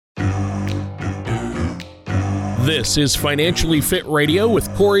This is Financially Fit Radio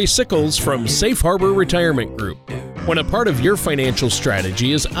with Corey Sickles from Safe Harbor Retirement Group. When a part of your financial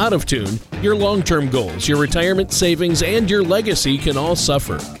strategy is out of tune, your long-term goals, your retirement savings, and your legacy can all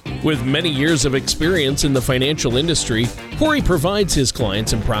suffer. With many years of experience in the financial industry, Corey provides his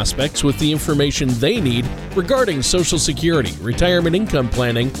clients and prospects with the information they need regarding Social Security, retirement income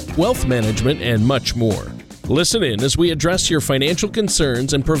planning, wealth management, and much more. Listen in as we address your financial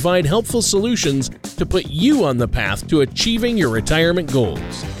concerns and provide helpful solutions to put you on the path to achieving your retirement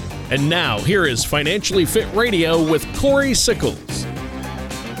goals. And now, here is Financially Fit Radio with Corey Sickles.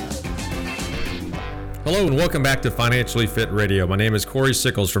 Hello and welcome back to Financially Fit Radio. My name is Corey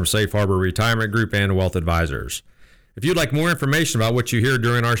Sickles from Safe Harbor Retirement Group and Wealth Advisors. If you'd like more information about what you hear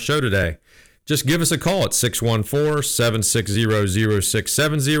during our show today, just give us a call at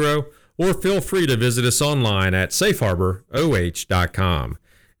 614-760-0670 or feel free to visit us online at safeharboroh.com.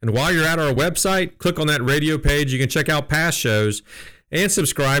 And while you're at our website, click on that radio page. You can check out past shows and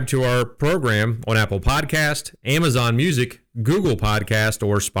subscribe to our program on Apple Podcast, Amazon Music, Google Podcast,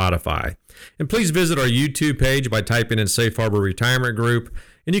 or Spotify. And please visit our YouTube page by typing in Safe Harbor Retirement Group,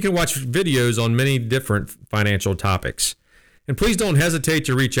 and you can watch videos on many different financial topics. And please don't hesitate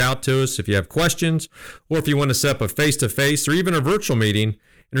to reach out to us if you have questions or if you want to set up a face-to-face or even a virtual meeting.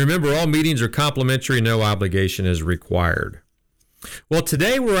 And remember, all meetings are complimentary, no obligation is required. Well,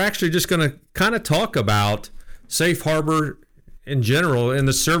 today we're actually just going to kind of talk about Safe Harbor in general and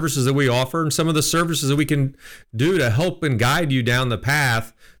the services that we offer and some of the services that we can do to help and guide you down the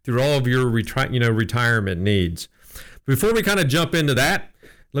path through all of your retirement needs. Before we kind of jump into that,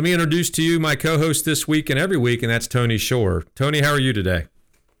 let me introduce to you my co-host this week and every week, and that's Tony Shore. Tony, how are you today?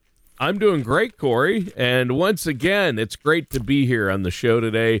 I'm doing great, Corey. And once again, it's great to be here on the show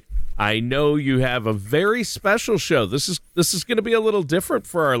today. I know you have a very special show. This is going to be a little different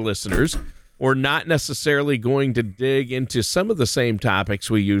for our listeners. We're not necessarily going to dig into some of the same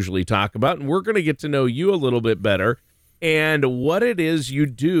topics we usually talk about, and we're going to get to know you a little bit better and what it is you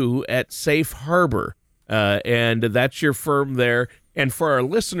do at Safe Harbor. And that's your firm there. And for our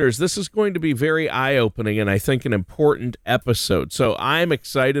listeners, this is going to be very eye-opening and I think an important episode. So I'm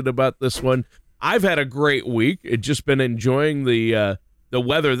excited about this one. I've had a great week. It's just been enjoying the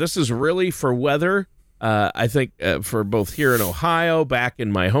weather. This is really for weather. I think for both here in Ohio, back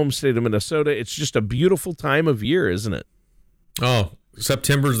in my home state of Minnesota, it's just a beautiful time of year, isn't it? Oh,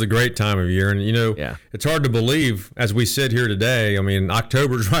 September's the great time of year. And, It's hard to believe as we sit here today. I mean,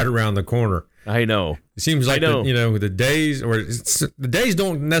 October's right around the corner. I know. It seems like the days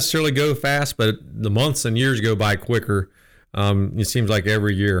don't necessarily go fast, but the months and years go by quicker. It seems like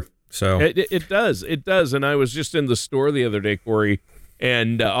every year. So it does. And I was just in the store the other day, Corey,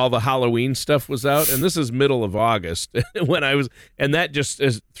 and all the Halloween stuff was out. And this is middle of August and that just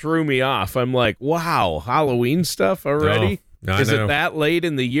threw me off. I'm like, wow, Halloween stuff already? No, is it that late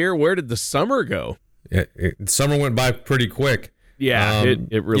in the year? Where did the summer go? Summer went by pretty quick. Yeah,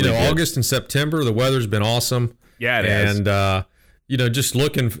 it really did. August and September, the weather's been awesome. Yeah, it has. And, just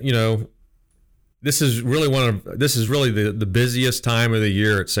looking, this is really the busiest time of the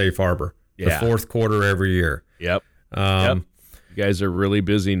year at Safe Harbor. Yeah. The fourth quarter every year. Yep. You guys are really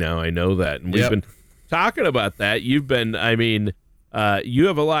busy now. I know that. And we've been talking about that. You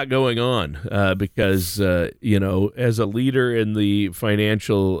have a lot going on because, as a leader in the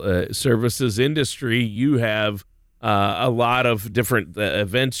financial services industry, you have a lot of different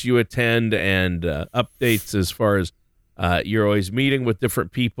events you attend and updates as far as you're always meeting with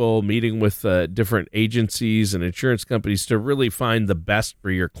different people, meeting with different agencies and insurance companies to really find the best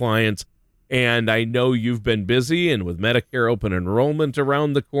for your clients. And I know you've been busy, and with Medicare open enrollment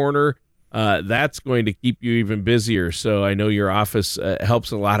around the corner, that's going to keep you even busier. So I know your office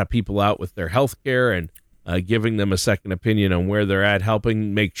helps a lot of people out with their health care and giving them a second opinion on where they're at,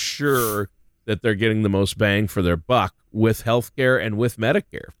 helping make sure that they're getting the most bang for their buck with health care and with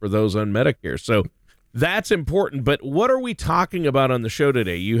Medicare for those on Medicare. So that's important. But what are we talking about on the show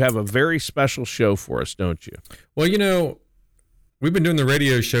today? You have a very special show for us, don't you? Well, we've been doing the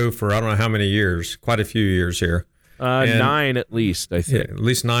radio show for I don't know how many years, quite a few years here. 9 at least, I think. Yeah, at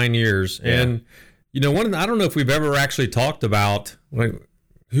least 9 years. Yeah. And, I don't know if we've ever actually talked about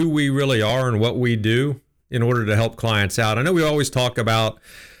who we really are and what we do in order to help clients out. I know we always talk about,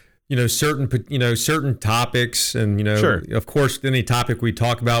 certain topics and, sure. Of course, any topic we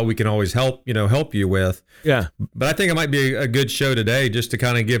talk about, we can always help you with. Yeah. But I think it might be a good show today just to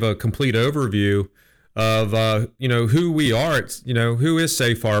kind of give a complete overview of, who we are. Who is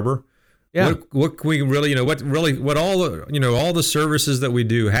Safe Harbor? Yeah. What can we really, what all the services that we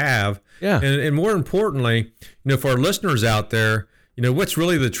do have. Yeah. And more importantly, for our listeners out there, what's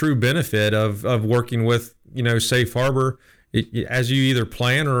really the true benefit of working with, Safe Harbor as you either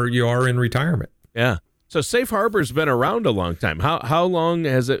plan or you are in retirement. Yeah. So Safe Harbor's been around a long time. How long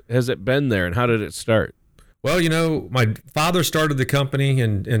has it been there, and how did it start? Well, my father started the company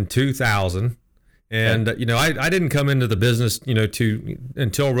in 2000. And, Okay. I didn't come into the business,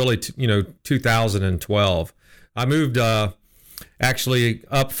 until really, 2012. I moved actually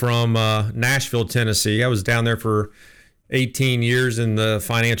up from Nashville, Tennessee. I was down there for 18 years in the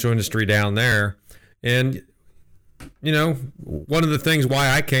financial industry down there. And, one of the things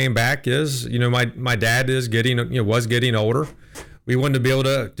why I came back is, my dad was getting older. We wanted to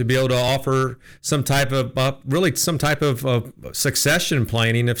be able to offer some type of succession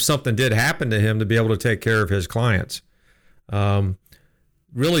planning if something did happen to him, to be able to take care of his clients.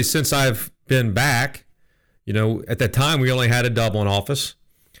 Really, since I've been back, at that time we only had a Dublin office.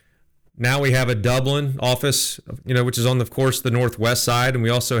 Now we have a Dublin office, which is on, of course, the northwest side, and we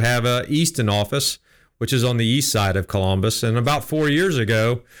also have a Easton office, which is on the east side of Columbus. And about 4 years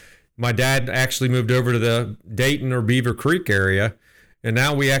ago, my dad actually moved over to the Dayton or Beaver Creek area, and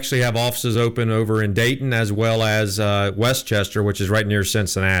now we actually have offices open over in Dayton as well as Westchester, which is right near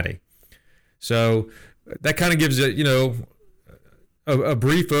Cincinnati. So that kind of gives it, a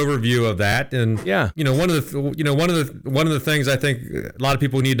brief overview of that. And Yeah. one of the things I think a lot of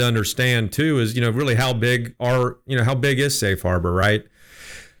people need to understand too is, really how big is Safe Harbor, right?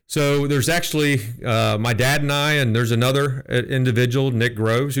 So there's actually my dad and I, and there's another individual, Nick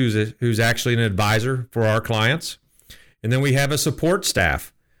Groves, who's actually an advisor for our clients. And then we have a support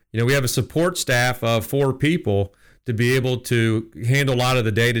staff. We have a support staff of 4 people to be able to handle a lot of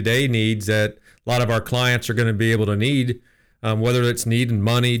the day-to-day needs that a lot of our clients are going to be able to need, whether it's needing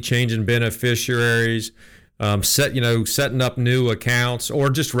money, changing beneficiaries, setting up new accounts, or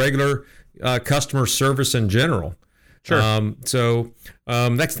just regular customer service in general. Sure.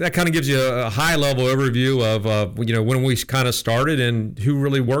 That kind of gives you a high level overview of when we kind of started and who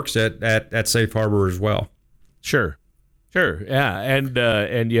really works at Safe Harbor as well. Sure. Yeah.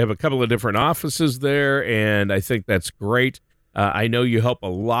 And you have a couple of different offices there, and I think that's great. I know you help a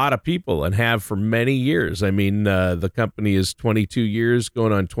lot of people and have for many years. I mean, the company is 22 years,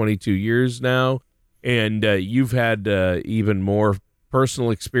 going on 22 years now, and you've had even more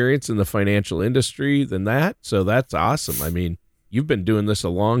personal experience in the financial industry than that. So that's awesome. I mean, you've been doing this a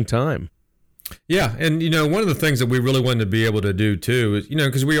long time. Yeah. And, one of the things that we really wanted to be able to do too is,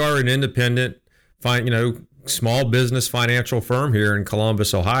 because we are an independent, small business financial firm here in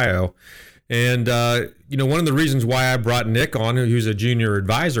Columbus, Ohio. And, one of the reasons why I brought Nick on, who's a junior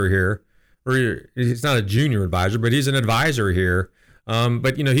advisor here, or he's not a junior advisor, but he's an advisor here.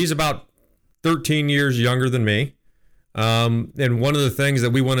 But, he's about 13 years younger than me. And one of the things that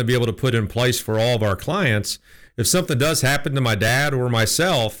we want to be able to put in place for all of our clients, if something does happen to my dad or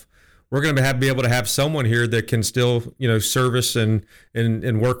myself, we're going to be able to have someone here that can still, service and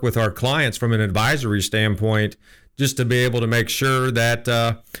work with our clients from an advisory standpoint, just to be able to make sure that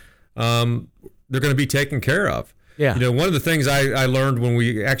they're going to be taken care of. Yeah. One of the things I learned when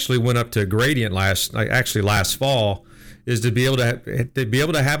we actually went up to Gradient last fall is to be able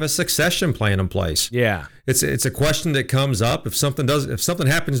to have a succession plan in place. Yeah. It's a question that comes up. If something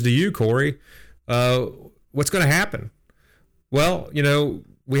happens to you, Corey, what's going to happen? Well,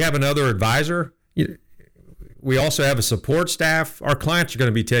 we have another advisor. We also have a support staff. Our clients are going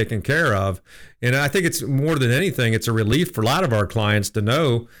to be taken care of. And I think it's more than anything, it's a relief for a lot of our clients to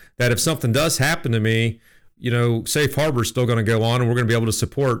know that if something does happen to me, Safe Harbor is still going to go on, and we're going to be able to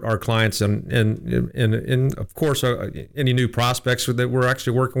support our clients and of course, any new prospects that we're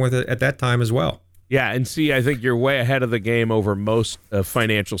actually working with at that time as well. Yeah, and see, I think you're way ahead of the game over most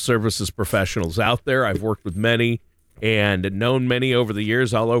financial services professionals out there. I've worked with many and known many over the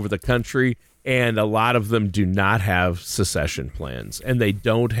years all over the country, and a lot of them do not have succession plans, and they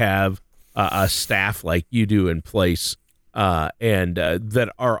don't have a staff like you do in place, and that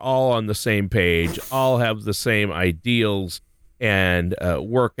are all on the same page, all have the same ideals and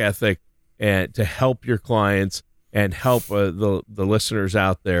work ethic, and to help your clients and help the listeners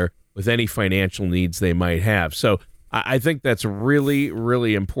out there with any financial needs they might have. So I think that's really,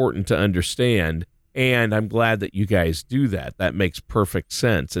 really important to understand, and I'm glad that you guys do that. That makes perfect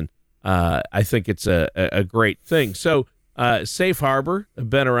sense, and I think it's a great thing. So Safe Harbor,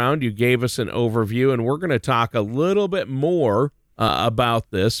 been around. You gave us an overview, and we're going to talk a little bit more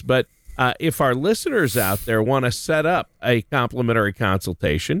about this. But if our listeners out there want to set up a complimentary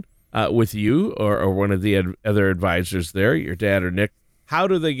consultation with you or one of the other advisors there, your dad or Nick, how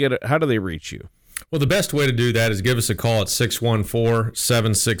do they get it? How do they reach you? Well, the best way to do that is give us a call at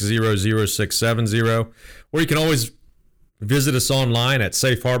 614-760-0670, or you can always Visit us online at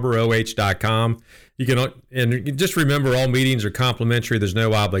safeharboroh.com. You can, and just remember, all meetings are complimentary. There's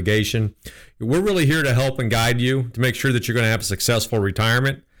no obligation. We're really here to help and guide you to make sure that you're going to have a successful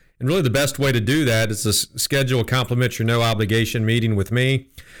retirement. And really the best way to do that is to schedule a complimentary, no obligation meeting with me.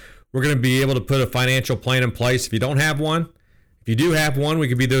 We're going to be able to put a financial plan in place if you don't have one. If you do have one, we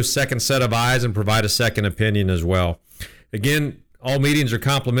can be those second set of eyes and provide a second opinion as well. Again, all meetings are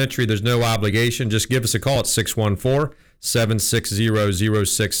complimentary. There's no obligation. Just give us a call at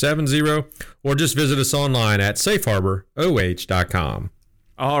 614-760-0670 or just visit us online at safeharboroh.com.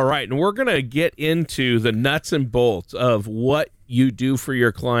 All right, and we're going to get into the nuts and bolts of what you do for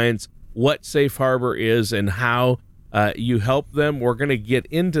your clients, what Safe Harbor is, and how you help them. We're going to get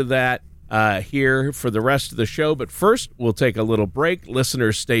into that here for the rest of the show. But first, we'll take a little break.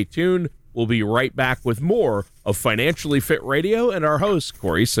 Listeners, stay tuned. We'll be right back with more of Financially Fit Radio and our host,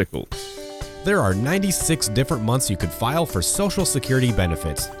 Corey Sickles. There are 96 different months you could file for Social Security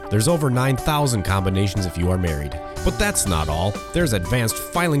benefits. There's over 9,000 combinations if you are married. But that's not all. There's advanced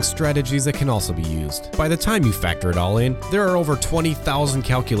filing strategies that can also be used. By the time you factor it all in, there are over 20,000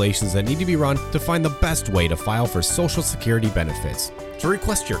 calculations that need to be run to find the best way to file for Social Security benefits. To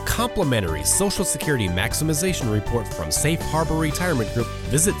request your complimentary Social Security Maximization Report from Safe Harbor Retirement Group,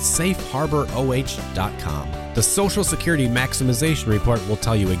 visit safeharboroh.com. The Social Security Maximization Report will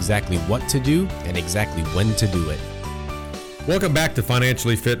tell you exactly what to do and exactly when to do it. Welcome back to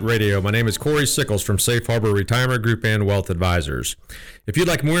Financially Fit Radio. My name is Corey Sickles from Safe Harbor Retirement Group and Wealth Advisors. If you'd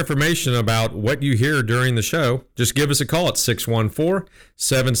like more information about what you hear during the show, just give us a call at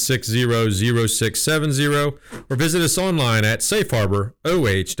 614-760-0670 or visit us online at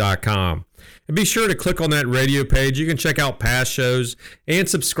safeharboroh.com. And be sure to click on that radio page. You can check out past shows and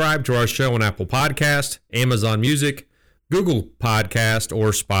subscribe to our show on Apple Podcast, Amazon Music, Google Podcast, or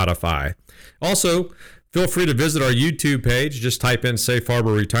Spotify. Also, feel free to visit our YouTube page. Just type in Safe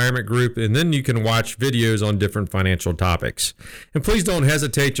Harbor Retirement Group, and then you can watch videos on different financial topics. And please don't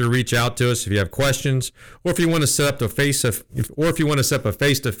hesitate to reach out to us if you have questions, or if you want to set up a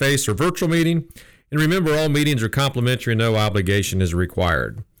face-to-face or virtual meeting. And remember, all meetings are complimentary, no obligation is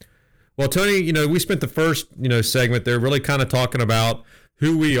required. Well, Tony, we spent the first, segment there really kind of talking about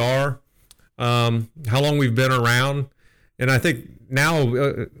who we are, how long we've been around, and I think now,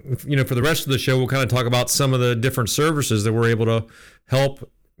 for the rest of the show, we'll kind of talk about some of the different services that we're able to help,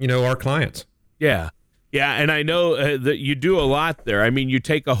 our clients. Yeah. Yeah. And I know that you do a lot there. I mean, you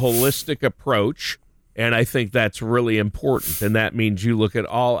take a holistic approach, and I think that's really important. And that means you look at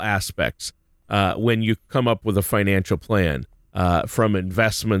all aspects when you come up with a financial plan, from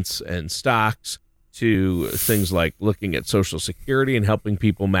investments and stocks to things like looking at Social Security and helping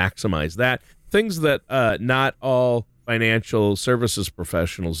people maximize that, things that not all financial services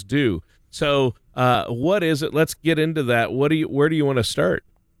professionals do. So what is it? Let's get into that. Where do you want to start?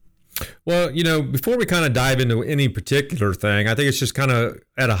 Well, before we kind of dive into any particular thing, I think it's just kind of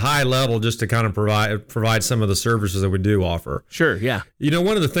at a high level just to kind of provide some of the services that we do offer. Sure, yeah.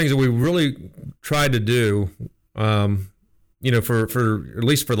 One of the things that we really tried to do, for at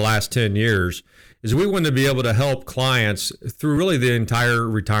least for the last 10 years, is we want to be able to help clients through really the entire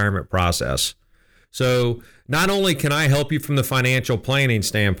retirement process. So not only can I help you from the financial planning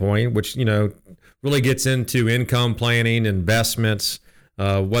standpoint, which, really gets into income planning, investments,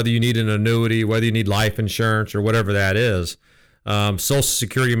 whether you need an annuity, whether you need life insurance or whatever that is. Social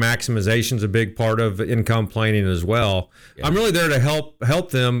Security maximization is a big part of income planning as well. Yeah. I'm really there to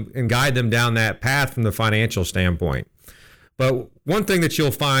help them and guide them down that path from the financial standpoint. But one thing that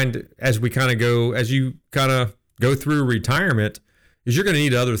you'll find as you kind of go through retirement is you're going to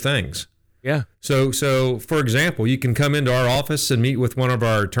need other things. Yeah. So for example, you can come into our office and meet with one of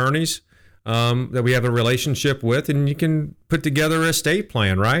our attorneys that we have a relationship with, and you can put together an estate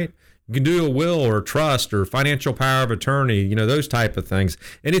plan, right? You can do a will or trust or financial power of attorney, those type of things.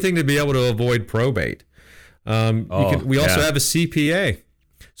 Anything to be able to avoid probate. We also have a CPA.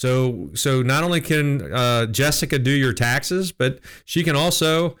 So not only can Jessica do your taxes, but she can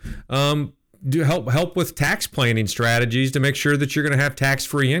also help with tax planning strategies to make sure that you're going to have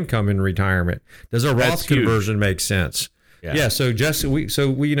tax-free income in retirement. Does a Roth conversion make sense? Yeah. So Jessica,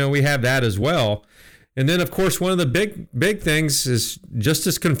 we have that as well. And then of course one of the big things is just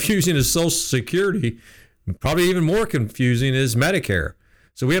as confusing as Social Security, probably even more confusing is Medicare.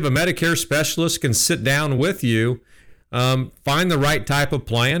 So we have a Medicare specialist can sit down with you, find the right type of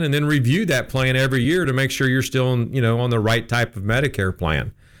plan, and then review that plan every year to make sure you're still on the right type of Medicare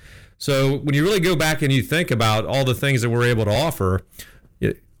plan. So when you really go back and you think about all the things that we're able to offer,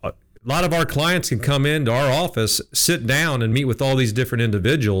 a lot of our clients can come into our office, sit down and meet with all these different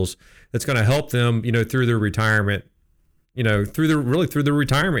individuals that's going to help them, through their retirement through the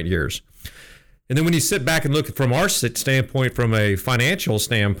retirement years. And then when you sit back and look from our standpoint, from a financial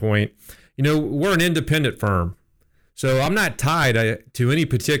standpoint, we're an independent firm. So I'm not tied to any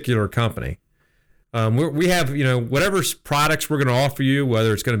particular company. We have, whatever products we're going to offer you,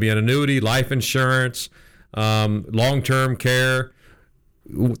 whether it's going to be an annuity, life insurance, long-term care.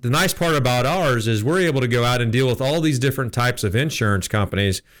 The nice part about ours is we're able to go out and deal with all these different types of insurance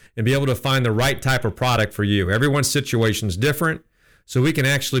companies and be able to find the right type of product for you. Everyone's situation is different, so we can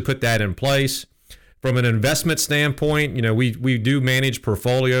actually put that in place. From an investment standpoint, we do manage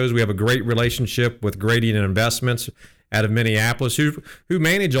portfolios. We have a great relationship with Gradient Investments out of Minneapolis who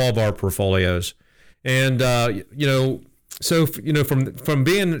manage all of our portfolios. And, from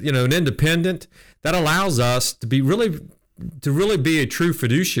being, an independent, that allows us to really be a true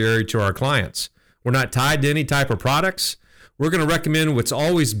fiduciary to our clients. We're not tied to any type of products. We're going to recommend what's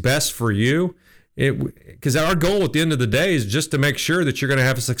always best for you, because our goal at the end of the day is just to make sure that you're going to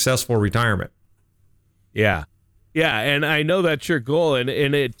have a successful retirement. Yeah. Yeah, and I know that's your goal, and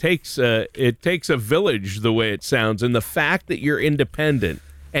it takes a village, the way it sounds, and the fact that you're independent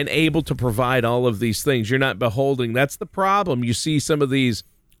and able to provide all of these things, you're not beholding. That's the problem. You see some of these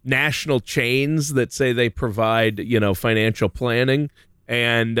national chains that say they provide, financial planning,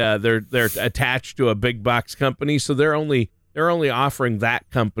 and they're attached to a big box company, so they're only offering that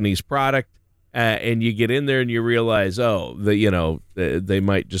company's product. And you get in there and you realize, they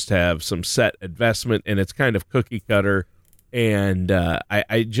might just have some set investment, and it's kind of cookie cutter. And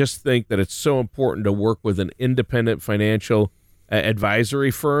I just think that it's so important to work with an independent financial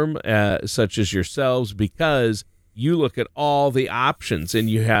advisory firm such as yourselves, because you look at all the options, and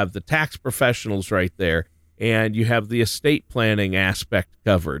you have the tax professionals right there, and you have the estate planning aspect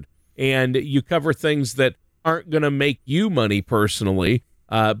covered, and you cover things that aren't going to make you money personally,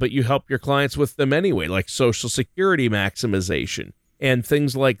 but you help your clients with them anyway, like Social Security maximization and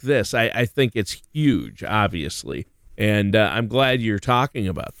things like this. I think it's huge, obviously, and I'm glad you're talking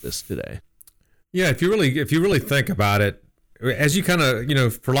about this today. Yeah, if you really think about it, as you kind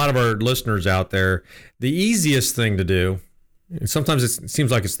of, for a lot of our listeners out there, the easiest thing to do, and sometimes it seems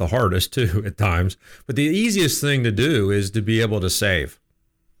like it's the hardest too at times, but the easiest thing to do is to be able to save.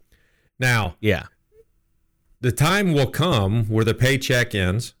 Now, yeah. The time will come where the paycheck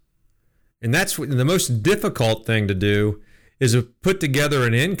ends, and that's the most difficult thing to do, is to put together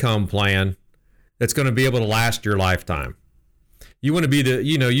an income plan that's going to be able to last your lifetime. You want to be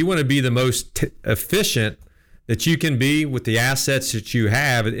the most efficient that you can be with the assets that you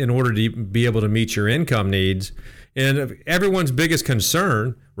have in order to be able to meet your income needs. And everyone's biggest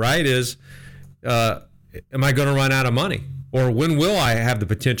concern, right, is am I going to run out of money? Or when will I have the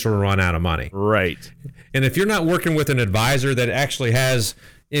potential to run out of money? Right. And if you're not working with an advisor that actually has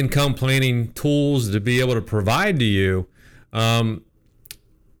income planning tools to be able to provide to you,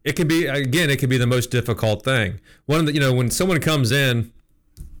 it can be the most difficult thing. When someone comes in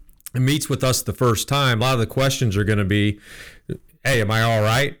and meets with us the first time, a lot of the questions are going to be, hey, am I all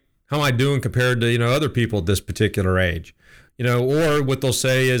right? How am I doing compared to, other people at this particular age? Or what they'll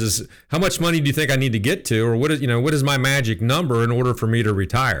say is how much money do you think I need to get to? Or what is my magic number in order for me to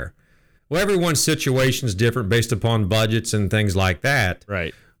retire? Well, everyone's situation is different based upon budgets and things like that.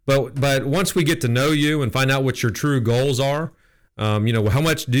 Right. But once we get to know you and find out what your true goals are, how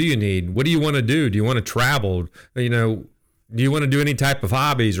much do you need? What do you want to do? Do you want to travel? Do you want to do any type of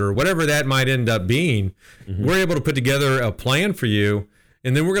hobbies or whatever that might end up being? Mm-hmm. We're able to put together a plan for you,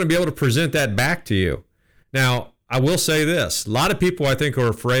 and then we're going to be able to present that back to you. Now, I will say this. A lot of people, I think, are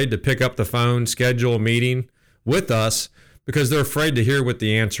afraid to pick up the phone, schedule a meeting with us because they're afraid to hear what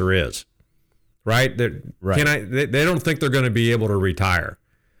the answer is, right? Right. They don't think they're going to be able to retire.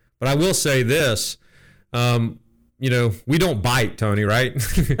 But I will say this, we don't bite, Tony, right?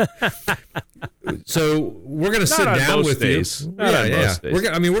 So we're going to sit down with you. Yeah. We're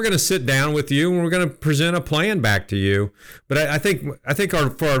going to sit down with you, and we're going to present a plan back to you. But I think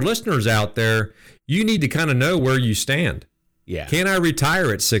for our listeners out there, you need to kind of know where you stand. Yeah. Can I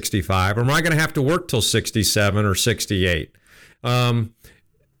retire at 65, or am I going to have to work till 67 or 68?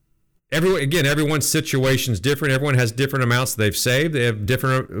 Everyone's situation is different. Everyone has different amounts they've saved. They have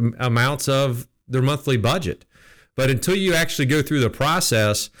different amounts of their monthly budget. But until you actually go through the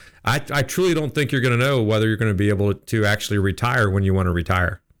process, I truly don't think you're going to know whether you're going to be able to actually retire when you want to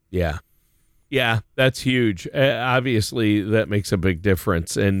retire. Yeah. Yeah, that's huge. Obviously, that makes a big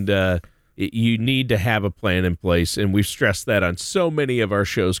difference. And you need to have a plan in place. And we've stressed that on so many of our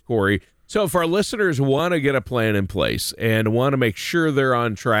shows, Corey. So if our listeners want to get a plan in place and want to make sure they're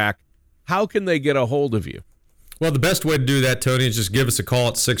on track, how can they get a hold of you? Well, the best way to do that, Tony, is just give us a call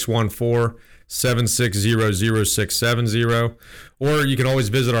at 614 760-0670. Or you can always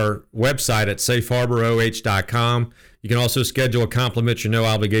visit our website at safeharboroh.com. You can also schedule a complimentary no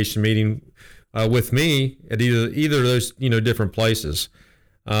obligation meeting with me at either of those different places.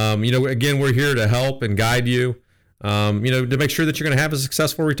 Again, we're here to help and guide you, to make sure that you're going to have a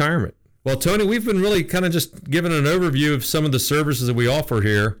successful retirement. Well, Tony, we've been really kind of just giving an overview of some of the services that we offer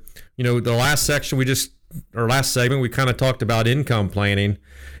here. The last segment, we kind of talked about income planning.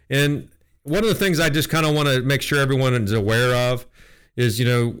 And one of the things I just kind of want to make sure everyone is aware of is,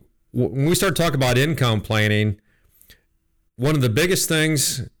 when we start talking about income planning, one of the biggest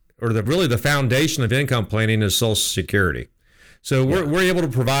things, or the foundation of income planning, is Social Security. So we're able to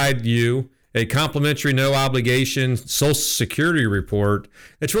provide you a complimentary, no obligation Social Security report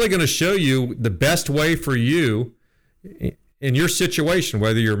that's really going to show you the best way for you in your situation,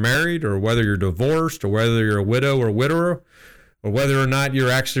 whether you're married or whether you're divorced or whether you're a widow or widower, or whether or not you're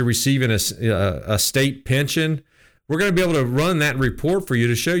actually receiving a state pension. We're going to be able to run that report for you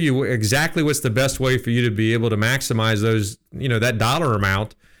to show you exactly what's the best way for you to be able to maximize those, that dollar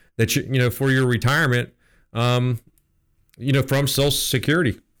amount that for your retirement, from Social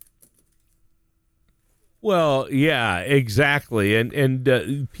Security. Well, yeah, exactly.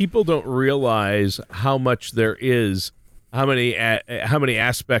 And people don't realize how much there is, how many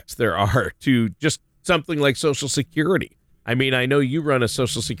aspects there are to just something like Social Security. I mean, I know you run a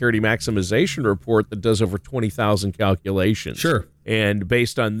Social Security maximization report that does over 20,000 calculations. Sure. And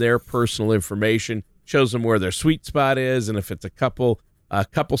based on their personal information, shows them where their sweet spot is, and if it's a couple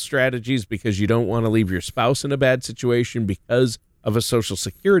strategies, because you don't want to leave your spouse in a bad situation because of a Social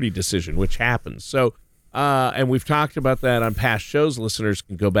Security decision, which happens. So, and we've talked about that on past shows. Listeners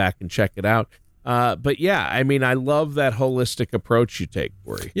can go back and check it out. But yeah, I mean, I love that holistic approach you take,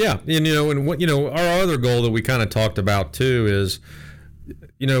 Corey. Yeah, and what our other goal that we kind of talked about too is,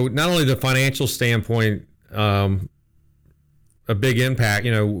 not only the financial standpoint, a big impact.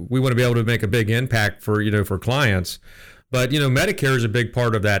 We want to be able to make a big impact for clients, but Medicare is a big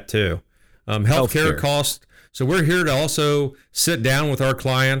part of that too. Healthcare costs. So we're here to also sit down with our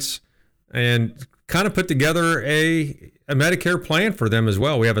clients and kind of put together a Medicare plan for them as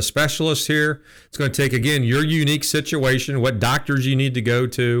well. We have a specialist here. It's going to take, again, your unique situation, what doctors you need to go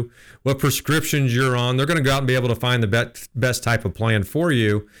to, what prescriptions you're on. They're going to go out and be able to find the best type of plan for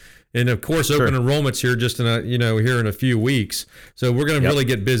you. And of course, open enrollment's here just in here in a few weeks. So we're going to really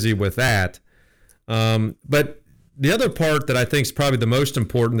get busy with that. But the other part that I think is probably the most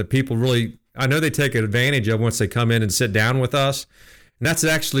important that people really, I know they take advantage of once they come in and sit down with us, and that's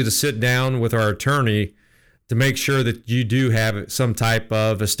actually to sit down with our attorney to make sure that you do have some type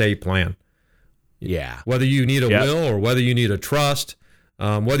of estate plan. Yeah. Whether you need a will or whether you need a trust,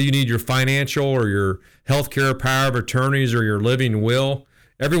 whether you need your financial or your healthcare power of attorneys or your living will,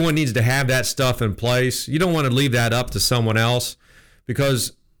 everyone needs to have that stuff in place. You don't want to leave that up to someone else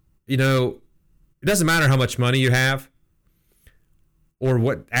because, it doesn't matter how much money you have or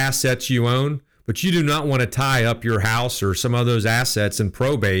what assets you own, but you do not want to tie up your house or some of those assets in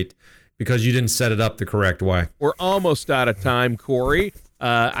probate because you didn't set it up the correct way. We're almost out of time, Corey.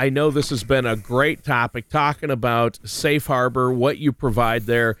 I know this has been a great topic, talking about Safe Harbor, what you provide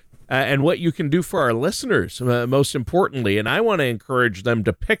there, and what you can do for our listeners, most importantly. And I want to encourage them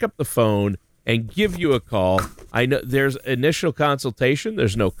to pick up the phone and give you a call. I know there's initial consultation.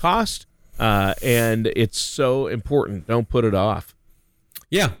 There's no cost, and it's so important. Don't put it off.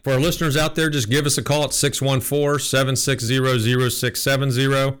 Yeah, for our listeners out there, just give us a call at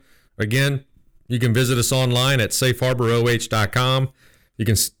 614-760-0670. Again, you can visit us online at safeharboroh.com. You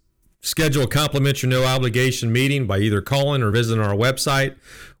can schedule a complimentary no obligation meeting by either calling or visiting our website.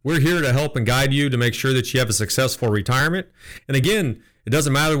 We're here to help and guide you to make sure that you have a successful retirement. And again, it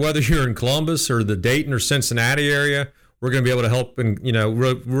doesn't matter whether you're in Columbus or the Dayton or Cincinnati area. We're going to be able to help, and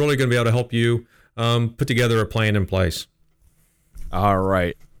we're really going to be able to help you put together a plan in place. All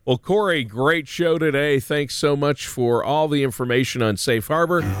right. Well, Corey, great show today. Thanks so much for all the information on Safe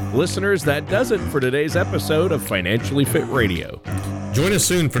Harbor. Listeners, that does it for today's episode of Financially Fit Radio. Join us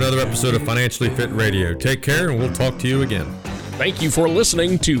soon for another episode of Financially Fit Radio. Take care, and we'll talk to you again. Thank you for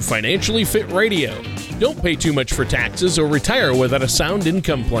listening to Financially Fit Radio. Don't pay too much for taxes or retire without a sound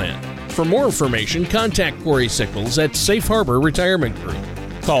income plan. For more information, contact Corey Sickles at Safe Harbor Retirement Group.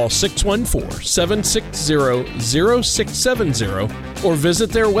 Call 614-760-0670 or visit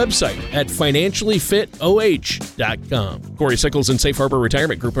their website at financiallyfitoh.com. Corey Sickles and Safe Harbor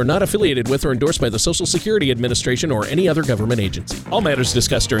Retirement Group are not affiliated with or endorsed by the Social Security Administration or any other government agency. All matters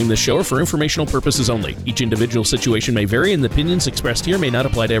discussed during this show are for informational purposes only. Each individual situation may vary and the opinions expressed here may not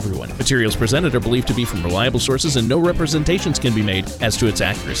apply to everyone. Materials presented are believed to be from reliable sources and no representations can be made as to its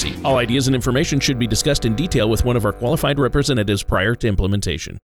accuracy. All ideas and information should be discussed in detail with one of our qualified representatives prior to implementation.